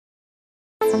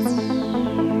Airport.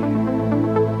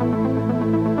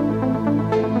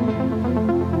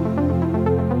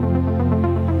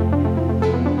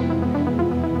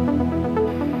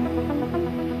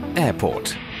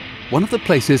 One of the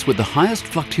places with the highest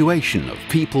fluctuation of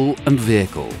people and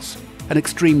vehicles. An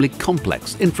extremely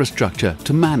complex infrastructure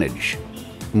to manage.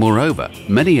 Moreover,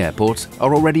 many airports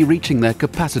are already reaching their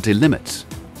capacity limits.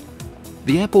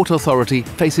 The Airport Authority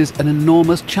faces an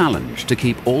enormous challenge to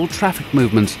keep all traffic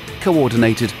movements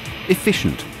coordinated,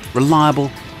 efficient,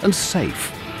 reliable and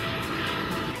safe.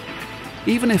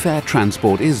 Even if air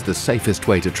transport is the safest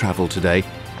way to travel today,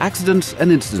 accidents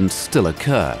and incidents still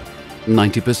occur.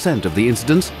 90% of the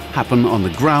incidents happen on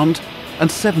the ground and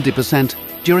 70%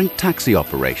 during taxi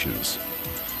operations.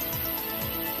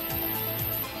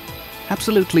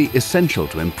 Absolutely essential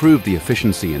to improve the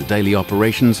efficiency in daily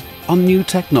operations are new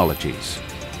technologies.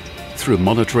 Through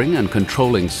monitoring and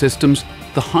controlling systems,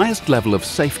 the highest level of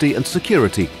safety and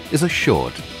security is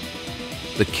assured.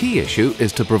 The key issue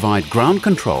is to provide ground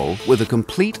control with a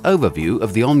complete overview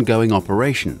of the ongoing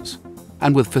operations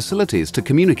and with facilities to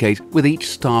communicate with each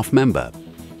staff member.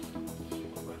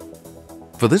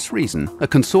 For this reason, a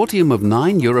consortium of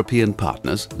 9 European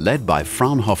partners, led by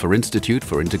Fraunhofer Institute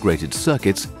for Integrated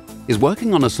Circuits, is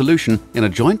working on a solution in a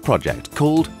joint project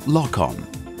called Locon.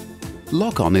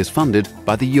 Locon is funded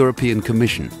by the European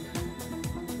Commission.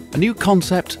 A new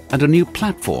concept and a new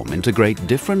platform integrate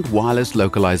different wireless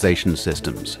localization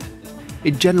systems.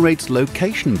 It generates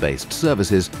location-based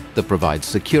services that provide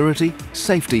security,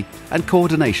 safety and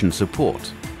coordination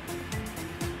support.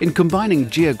 In combining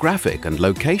geographic and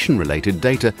location-related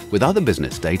data with other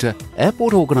business data,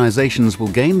 airport organizations will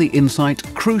gain the insight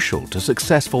crucial to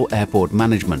successful airport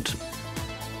management.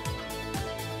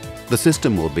 The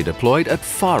system will be deployed at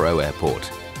Faro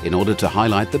Airport in order to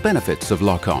highlight the benefits of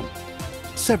Locon.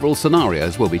 Several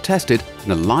scenarios will be tested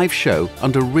in a live show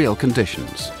under real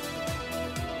conditions.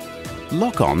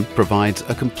 Locon provides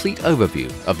a complete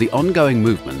overview of the ongoing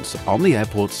movements on the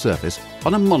airport surface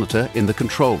on a monitor in the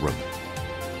control room.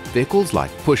 Vehicles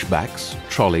like pushbacks,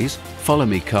 trolleys,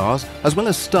 follow-me cars, as well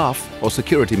as staff or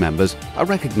security members are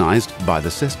recognized by the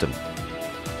system.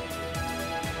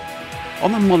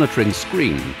 On the monitoring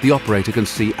screen, the operator can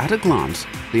see at a glance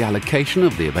the allocation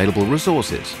of the available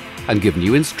resources and give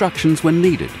new instructions when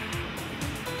needed.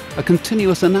 A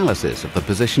continuous analysis of the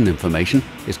position information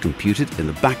is computed in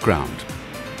the background.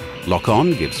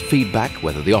 Locon gives feedback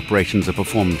whether the operations are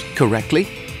performed correctly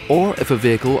or if a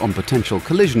vehicle on potential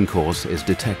collision course is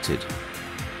detected.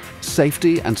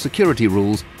 Safety and security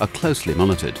rules are closely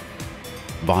monitored.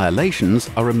 Violations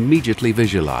are immediately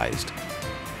visualized.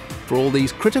 For all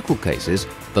these critical cases,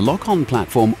 the Locon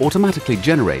platform automatically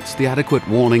generates the adequate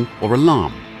warning or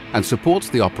alarm and supports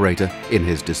the operator in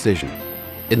his decision.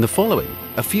 In the following,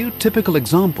 a few typical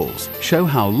examples show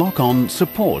how Locon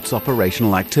supports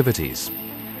operational activities.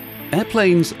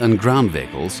 Airplanes and ground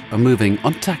vehicles are moving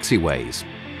on taxiways.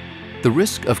 The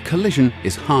risk of collision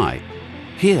is high.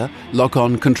 Here,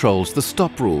 Locon controls the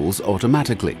stop rules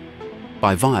automatically.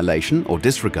 By violation or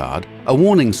disregard, a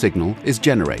warning signal is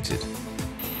generated.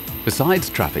 Besides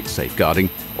traffic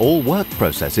safeguarding, all work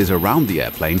processes around the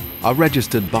airplane are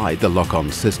registered by the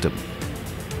Locon system.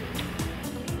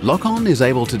 Locon is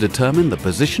able to determine the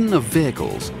position of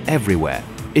vehicles everywhere,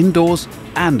 indoors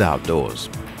and outdoors.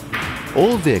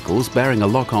 All vehicles bearing a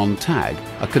Locon tag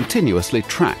are continuously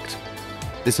tracked.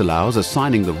 This allows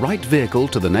assigning the right vehicle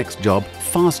to the next job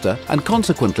faster and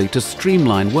consequently to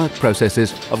streamline work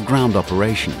processes of ground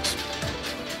operations.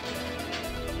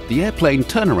 The airplane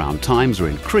turnaround times are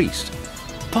increased,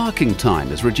 parking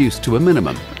time is reduced to a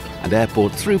minimum, and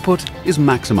airport throughput is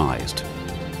maximized.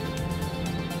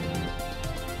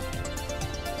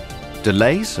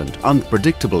 Delays and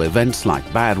unpredictable events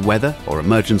like bad weather or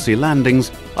emergency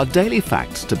landings are daily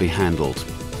facts to be handled.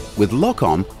 With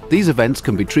Locon, these events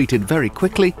can be treated very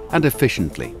quickly and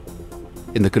efficiently.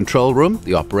 In the control room,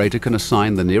 the operator can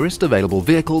assign the nearest available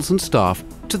vehicles and staff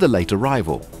to the late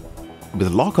arrival.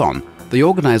 With Locon, the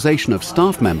organization of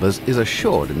staff members is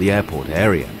assured in the airport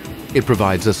area. It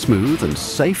provides a smooth and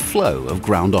safe flow of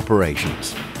ground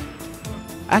operations.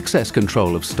 Access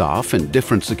control of staff in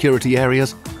different security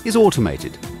areas is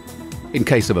automated. In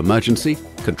case of emergency,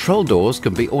 control doors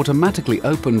can be automatically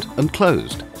opened and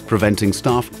closed, preventing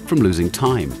staff from losing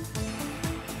time.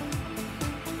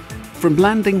 From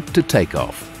landing to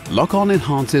takeoff, Locon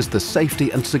enhances the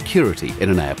safety and security in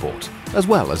an airport, as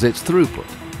well as its throughput.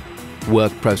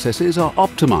 Work processes are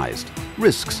optimized,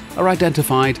 risks are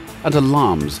identified, and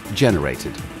alarms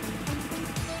generated.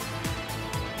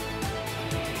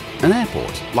 An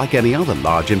airport, like any other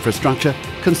large infrastructure,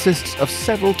 consists of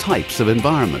several types of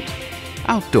environment.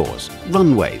 outdoors,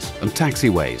 runways and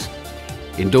taxiways,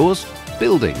 indoors,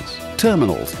 buildings,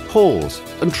 terminals, halls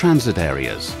and transit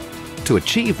areas. To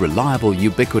achieve reliable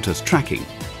ubiquitous tracking,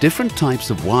 different types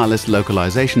of wireless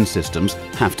localization systems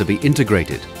have to be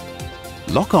integrated.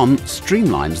 Locon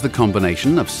streamlines the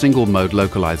combination of single-mode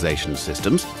localization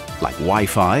systems like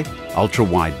Wi-Fi,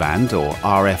 ultra-wideband or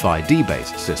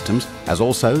RFID-based systems, as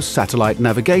also satellite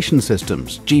navigation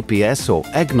systems, GPS or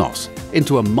EGNOS,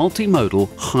 into a multimodal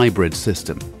hybrid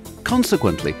system.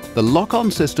 Consequently, the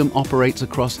Locon system operates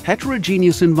across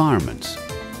heterogeneous environments.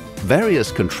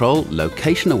 Various control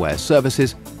location-aware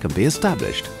services can be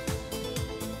established.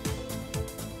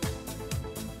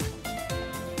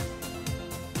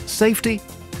 Safety,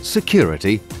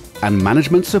 security and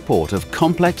management support of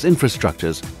complex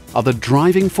infrastructures are the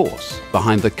driving force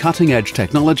behind the cutting-edge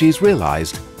technologies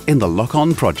realized in the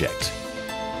Locon project.